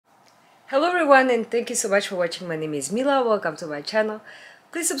Hello everyone and thank you so much for watching. My name is Mila, welcome to my channel.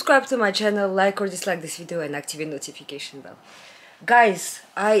 Please subscribe to my channel, like or dislike this video and activate notification bell. Guys,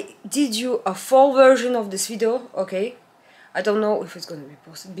 I did you a full version of this video, okay? I don't know if it's gonna be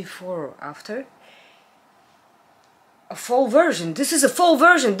posted before or after. A full version, this is a full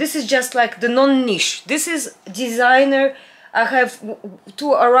version, this is just like the non-niche. This is designer, I have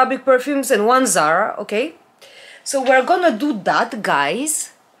 2 Arabic perfumes and 1 Zara, okay? So we're gonna do that,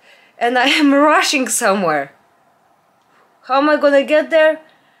 guys. And I am rushing somewhere. How am I gonna get there?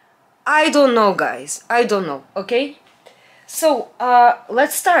 I don't know, guys. I don't know, okay? So,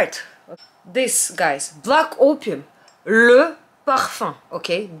 let's start. This, guys, Black Opium, Le Parfum,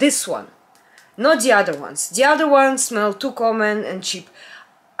 okay? This one. Not the other ones. The other ones smell too common and cheap.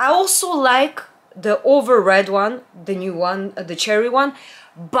 I also like the over red one, the new one, the cherry one,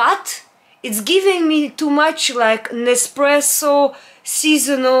 but it's giving me too much like Nespresso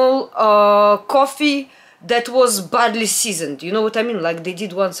seasonal coffee that was badly seasoned. You know what I mean? Like they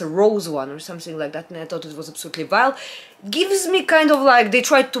did once a rose one or something like that and I thought it was absolutely vile. It gives me kind of like they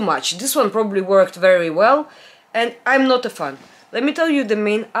tried too much. This one probably worked very well and I'm not a fan. Let me tell you the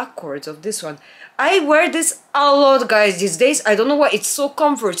main accords of this one. I wear this a lot, guys, these days. I don't know why. It's so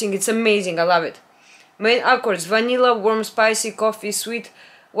comforting. It's amazing. I love it. Main accords: vanilla, warm, spicy, coffee, sweet,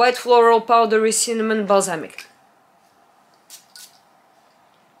 white floral, powdery, cinnamon, balsamic.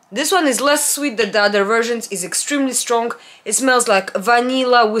 This one is less sweet than the other versions, is extremely strong. It smells like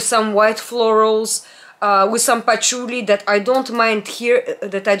vanilla with some white florals, with some patchouli that I don't mind here.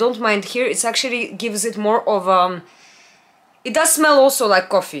 It actually gives it more of it does smell also like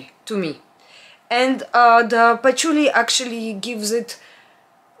coffee to me. And the patchouli actually gives it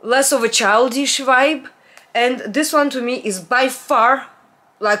less of a childish vibe. And this one to me is by far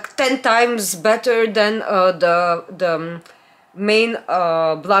like 10 times better than the main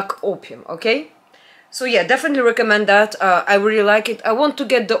Black Opium, okay? So yeah, definitely recommend that. I really like it. I want to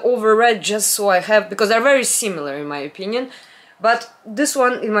get the over red just so I have, because they're very similar in my opinion, but this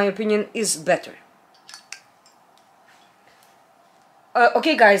one in my opinion is better.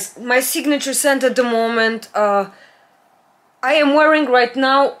 Okay guys, my signature scent at the moment, I am wearing right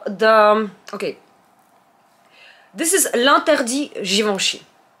now the, okay, this is L'Interdit Givenchy.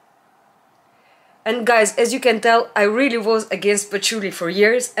 And guys, as you can tell, I really was against patchouli for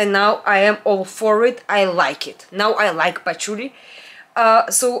years and now I am all for it. I like it. Now I like patchouli.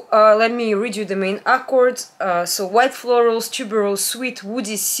 Let me read you the main accords. So white florals, tuberose, sweet,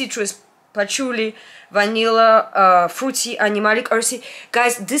 woody, citrus, patchouli, vanilla, fruity, animalic, earthy.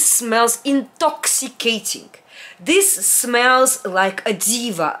 Guys, this smells intoxicating. This smells like a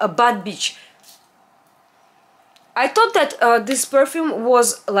diva, a bad bitch. I thought that this perfume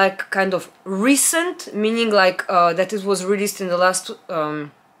was like kind of recent, meaning like that it was released in the last 10,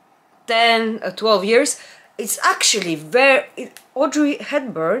 12 years. It's actually very... Audrey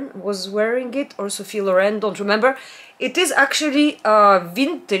Hepburn was wearing it, or Sophie Loren, don't remember. It is actually a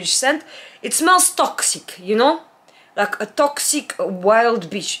vintage scent. It smells toxic, you know? Like a toxic wild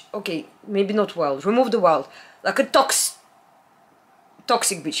bitch. Okay, maybe not wild, remove the wild. Like a toxic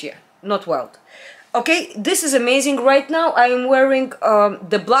bitch, yeah, not wild. Okay, this is amazing. Right now I am wearing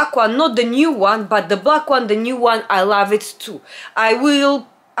the black one, not the new one, but the black one, the new one, I love it too. I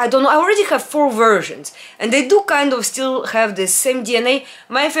don't know, I already have 4 versions and they do kind of still have the same DNA.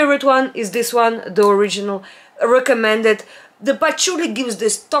 My favorite one is this one, the original, recommended. The patchouli gives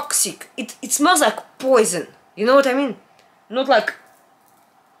this toxic, it smells like poison, you know what I mean? Not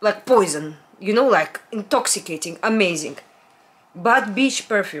like poison, you know, like intoxicating, amazing. Bad Beach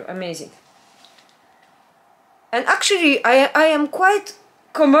perfume, amazing. And actually, I am quite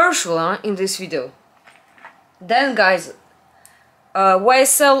commercial in this video. Then guys,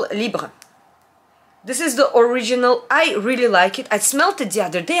 YSL Libre. This is the original. I really like it. I smelled it the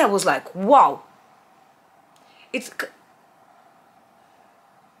other day. I was like, wow.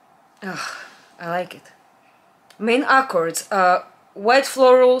 I like it. Main accords. White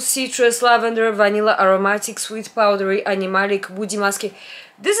floral, citrus, lavender, vanilla, aromatic, sweet, powdery, animalic, woody, musky.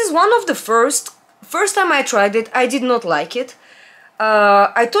 This is one of the first time I tried it. I did not like it.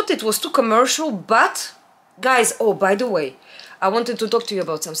 I thought it was too commercial, but guys, oh, by the way, I wanted to talk to you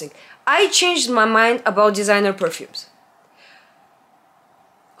about something. I changed my mind about designer perfumes.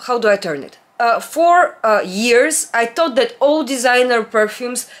 How do I turn it? For years, I thought that all designer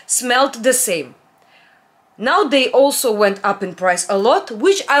perfumes smelled the same. Now they also went up in price a lot,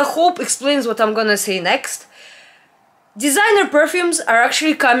 which I hope explains what I'm gonna say next. Designer perfumes are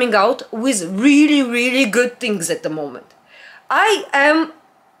actually coming out with really, really good things at the moment. I am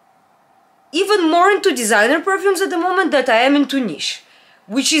even more into designer perfumes at the moment than I am into niche.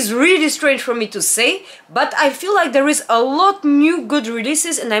 which is really strange for me to say, but I feel like there is a lot new good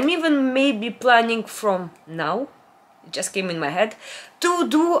releases, and I'm even maybe planning from now, it just came in my head, to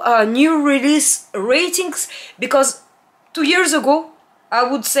do new release ratings, because 2 years ago I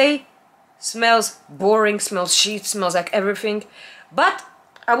would say smells boring, smells shit, smells like everything, but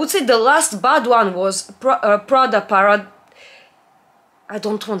I would say the last bad one was Prada Parade. I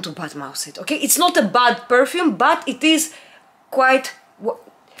don't want to badmouth it, okay? It's not a bad perfume, but it is quite...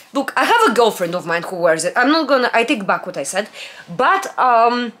 Look, I have a girlfriend of mine who wears it. I'm not gonna... I take back what I said. But,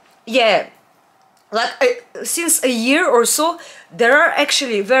 yeah. Like, since a year or so, there are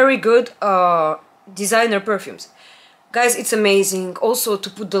actually very good designer perfumes. Guys, it's amazing. Also, to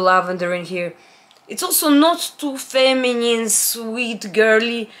put the lavender in here. It's also not too feminine, sweet,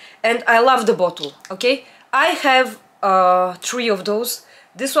 girly. And I love the bottle, okay? I have 3 of those.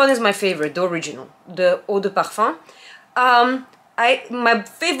 This one is my favorite, the original, the Eau de Parfum. My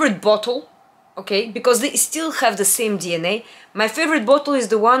favorite bottle, okay, because they still have the same DNA. My favorite bottle is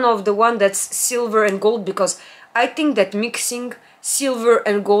the one that's silver and gold, because I think that mixing silver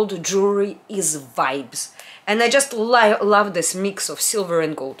and gold jewelry is vibes, and I just love this mix of silver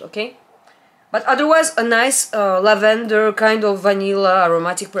and gold, okay. But otherwise, a nice lavender kind of vanilla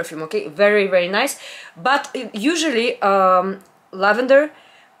aromatic perfume, okay? Very, very nice. But usually lavender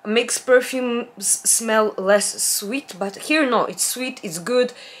makes perfumes smell less sweet, but here no, it's sweet, it's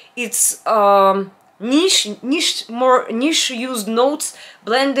good, it's more niche used notes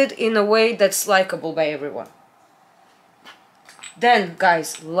blended in a way that's likable by everyone. Then,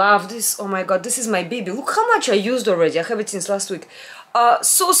 guys, love this. Oh my god, this is my baby. Look how much I used already. I have it since last week.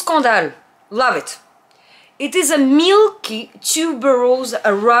 So Scandal. Love it. It is a milky tuberose,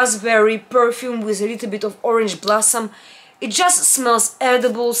 a raspberry perfume with a little bit of orange blossom. It just smells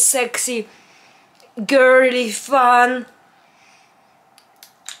edible, sexy, girly, fun.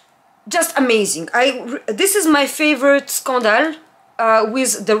 Just amazing. This is my favorite Scandal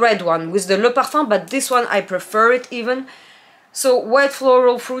with the red one, with the Le Parfum, but this one I prefer it even. So white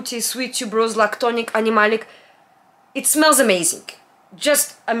floral, fruity, sweet, tuberose, lactonic, animalic. It smells amazing.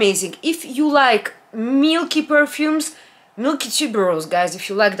 Just amazing. If you like milky perfumes, milky tuberose, guys, if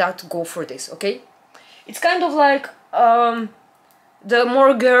you like that, go for this, okay? It's kind of like the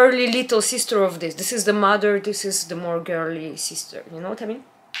more girly little sister of this. This is the mother, this is the more girly sister, you know what I mean?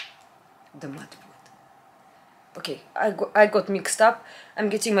 The mother. Okay, I got mixed up. I'm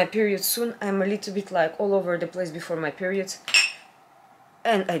getting my period soon. I'm a little bit like all over the place before my periods,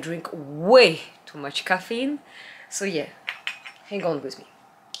 and I drink way too much caffeine, so yeah, hang on with me.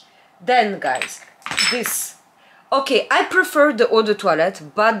 Then, guys, this. Okay, I prefer the Eau de Toilette,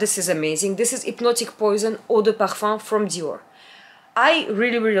 but this is amazing. This is Hypnotic Poison Eau de Parfum from Dior. I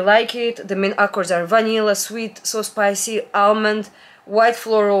really, really like it. The main accords are vanilla, sweet, so spicy, almond, white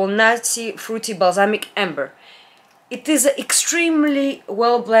floral, nutty, fruity, balsamic, amber. It is an extremely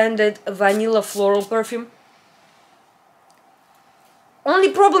well-blended vanilla floral perfume. Only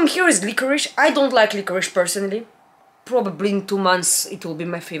problem here is licorice. I don't like licorice personally. Probably in 2 months it will be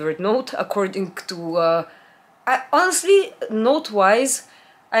my favorite note, according to... honestly, note-wise,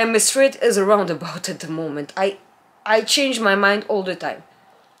 I am as straight as a roundabout at the moment. I change my mind all the time.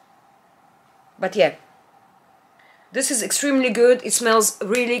 But yeah. This is extremely good. It smells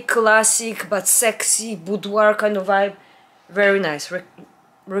really classic but sexy, boudoir kind of vibe. Very nice.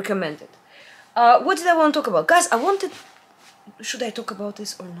 Recommended. What did I want to talk about? Guys, I wanted... Should I talk about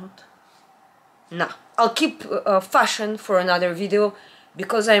this or not? Nah. I'll keep fashion for another video,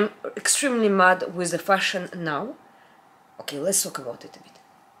 because I'm extremely mad with the fashion now. Okay, let's talk about it a bit.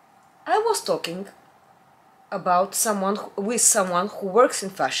 I was talking about someone who works in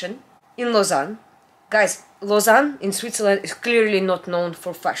fashion in Lausanne. Guys, Lausanne in Switzerland is clearly not known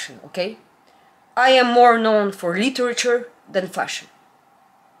for fashion, okay? I am more known for literature than fashion.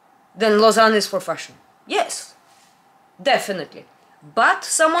 Then Lausanne is for fashion. Yes, definitely. But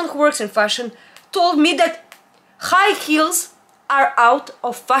someone who works in fashion told me that high heels are out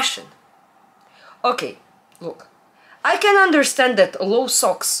of fashion. Okay, look. I can understand that low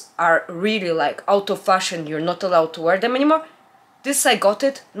socks are really like out of fashion, you're not allowed to wear them anymore. This I got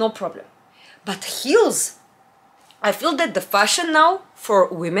it, no problem. But heels, I feel that the fashion now for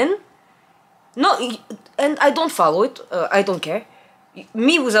women, no, and I don't follow it, I don't care.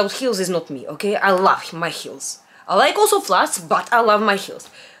 Me without heels is not me, okay? I love my heels. I like also flats, but I love my heels.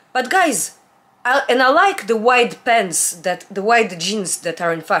 But guys, I like the wide pants, the wide jeans that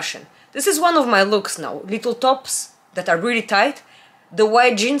are in fashion. This is one of my looks now. Little tops that are really tight, the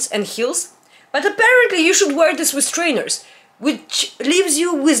wide jeans and heels. But apparently you should wear this with trainers, which leaves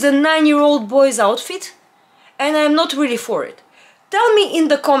you with the 9-year-old boy's outfit, and I'm not really for it. Tell me in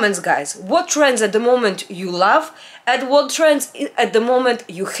the comments, guys, what trends at the moment you love and what trends at the moment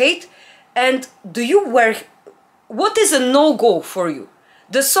you hate, and do you wear, what is a no-go for you?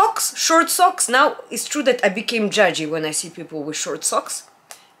 The socks, short socks. Now it's true that I became judgy when I see people with short socks,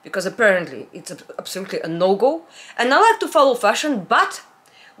 because apparently it's absolutely a no-go, and I like to follow fashion, but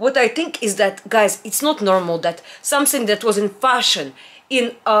what I think is that, guys, it's not normal that something that was in fashion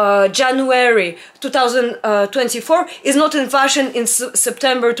in January 2024 is not in fashion in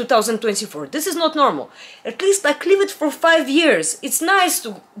September 2024. This is not normal. At least like leave it for 5 years. It's nice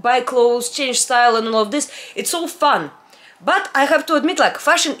to buy clothes, change style and all of this. It's all fun. But I have to admit, like,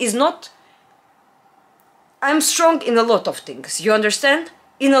 fashion is not... I'm strong in a lot of things, you understand?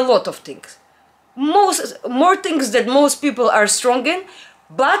 In a lot of things. More things that most people are strong in,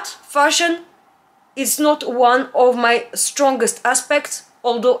 but fashion is not one of my strongest aspects,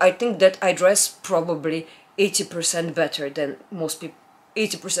 although I think that I dress probably 80% better than most people,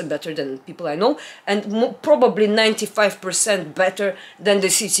 80% better than people I know, and probably 95% better than the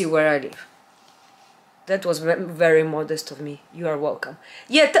city where I live. That was very modest of me. You are welcome.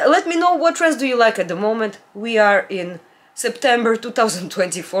 Yeah, let me know what trends do you like at the moment. We are in September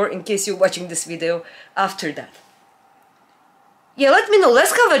 2024, in case you're watching this video after that. Yeah, let me know.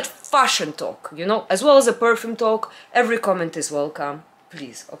 Let's have a fashion talk, you know, as well as a perfume talk. Every comment is welcome,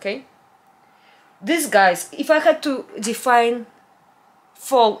 please, okay? This, guys, if I had to define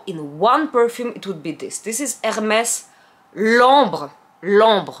fall in one perfume, it would be this. This is Hermès L'Ombre,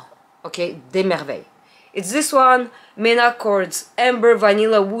 okay, des Merveilles. It's this one, Mena Chords, Amber,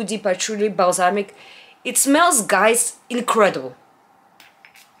 Vanilla, Woody, Patchouli, Balsamic. It smells, guys, incredible.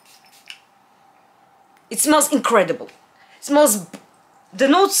 It smells incredible. It smells... The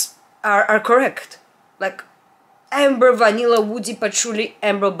notes are correct. Like amber, vanilla, woody, patchouli,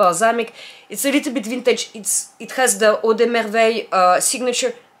 amber, balsamic. It's a little bit vintage. It has the Eau de Merveille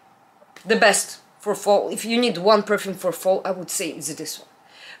signature. The best for fall. If you need one perfume for fall, I would say it's this one.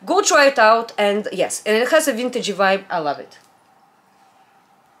 Go try it out, and yes, and it has a vintagey vibe. I love it.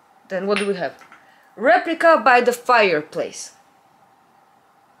 Then what do we have? Replica by the Fireplace.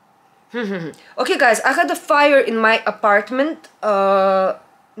 Okay, guys, I had a fire in my apartment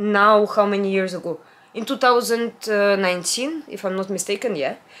now, how many years ago? In 2019, if I'm not mistaken,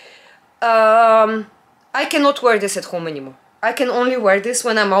 yeah. I cannot wear this at home anymore. I can only wear this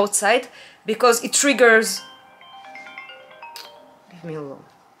when I'm outside because it triggers... Leave me alone.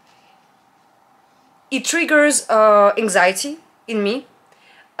 It triggers anxiety in me.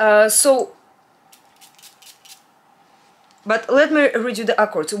 But let me read you the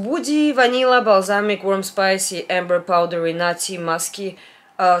accords. Woody, vanilla, balsamic, warm, spicy, amber, powdery, nutty, musky,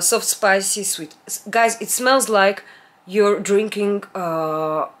 soft, spicy, sweet. Guys, it smells like you're drinking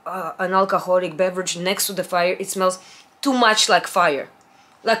an alcoholic beverage next to the fire. It smells too much like fire.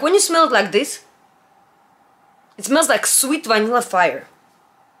 Like when you smell it like this, it smells like sweet vanilla fire.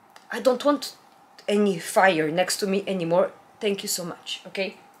 I don't want any fire next to me anymore. Thank you so much,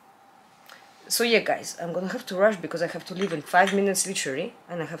 okay? So yeah, guys, I'm gonna have to rush because I have to leave in 5 minutes literally,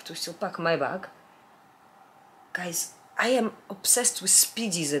 and I have to still pack my bag. Guys, I am obsessed with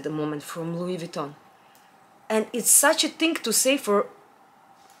Speedies at the moment from Louis Vuitton. And it's such a thing to say for...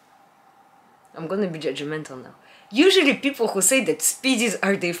 I'm gonna be judgmental now. Usually people who say that Speedies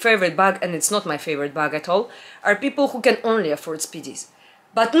are their favorite bag, and it's not my favorite bag at all, are people who can only afford Speedies.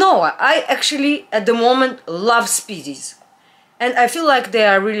 But no, I actually, at the moment, love Speedies. And I feel like they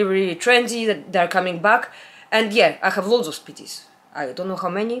are really, really trendy, that they're coming back. And yeah, I have loads of Speedies. I don't know how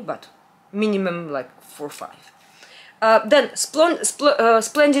many, but minimum like 4 or 5. Then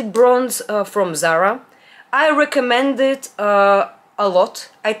Splendid Bronze from Zara. I recommend it a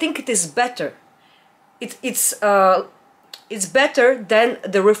lot. I think it is better. It's better than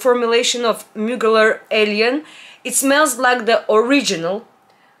the reformulation of Mugler Alien. It smells like the original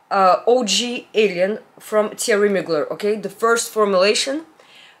OG Alien from Thierry Mugler, okay? The first formulation.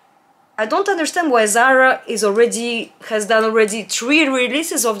 I don't understand why Zara has done already 3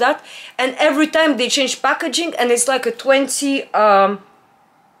 releases of that, and every time they change packaging and it's like a 20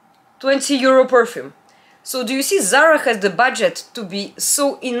 euro perfume. So do you see, Zara has the budget to be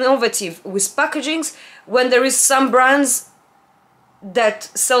so innovative with packagings when there is some brands that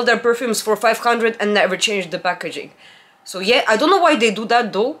sell their perfumes for 500 and never change the packaging. So yeah, I don't know why they do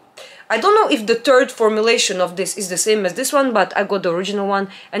that though. I don't know if the third formulation of this is the same as this one, but I got the original one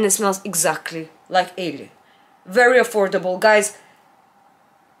and it smells exactly like Alien. Very affordable, guys.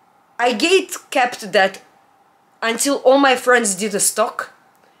 I gate-kept that until all my friends did a stock.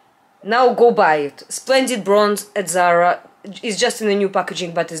 Now go buy it. Splendid Bronze at Zara. It's just in a new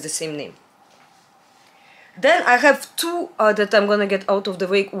packaging, but it's the same name. Then I have two that I'm gonna get out of the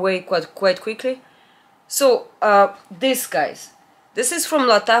way quite quickly. So this, guys, this is from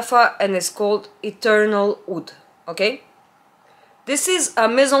Latafa and it's called Eternal Oud. Okay, this is a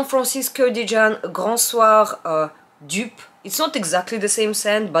Maison Francis Coeur d'Ijan Grand Soir dupe. It's not exactly the same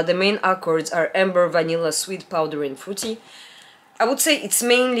scent, but the main accords are amber, vanilla, sweet, powdery, and fruity. I would say it's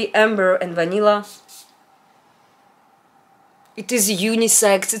mainly amber and vanilla. It is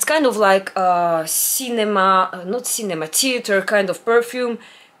unisex. It's kind of like a theater kind of perfume.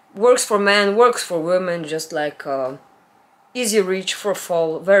 Works for men, works for women, just like easy reach for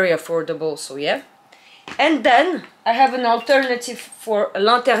fall, very affordable, so yeah. And then I have an alternative for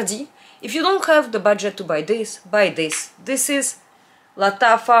L'Interdit. If you don't have the budget to buy this, buy this. This is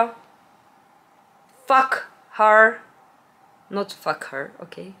Latafa Fuck Her, not Fuck Her,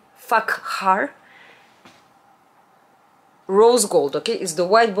 okay? Fuck Her Rose Gold, okay? It's the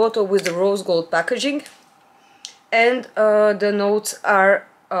white bottle with the rose gold packaging. And the notes are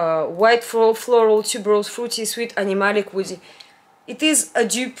white floral, tuberose, fruity, sweet, animalic, woody. It is a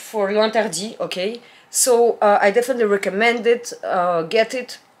dupe for L'Interdit, okay? So I definitely recommend it, get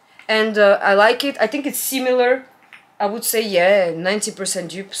it. And I like it. I think it's similar. I would say, yeah, 90%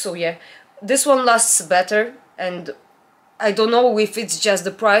 dupe. So yeah, this one lasts better. And I don't know if it's just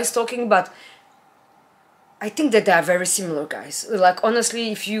the price talking, but I think that they are very similar, guys. Like,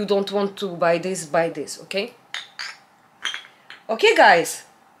 honestly, if you don't want to buy this, okay? Okay, guys.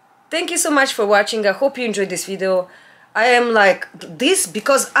 Thank you so much for watching. I hope you enjoyed this video. I am like this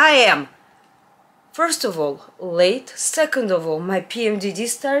because I am, first of all, late. Second of all, my PMDD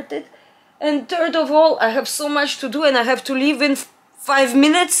started. And third of all, I have so much to do and I have to leave in 5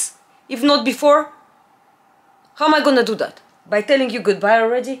 minutes, if not before. How am I gonna do that? By telling you goodbye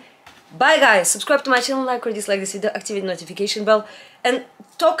already? Bye, guys. Subscribe to my channel, like or dislike this video, activate the notification bell, and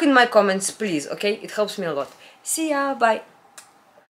talk in my comments, please, okay? It helps me a lot. See ya, bye.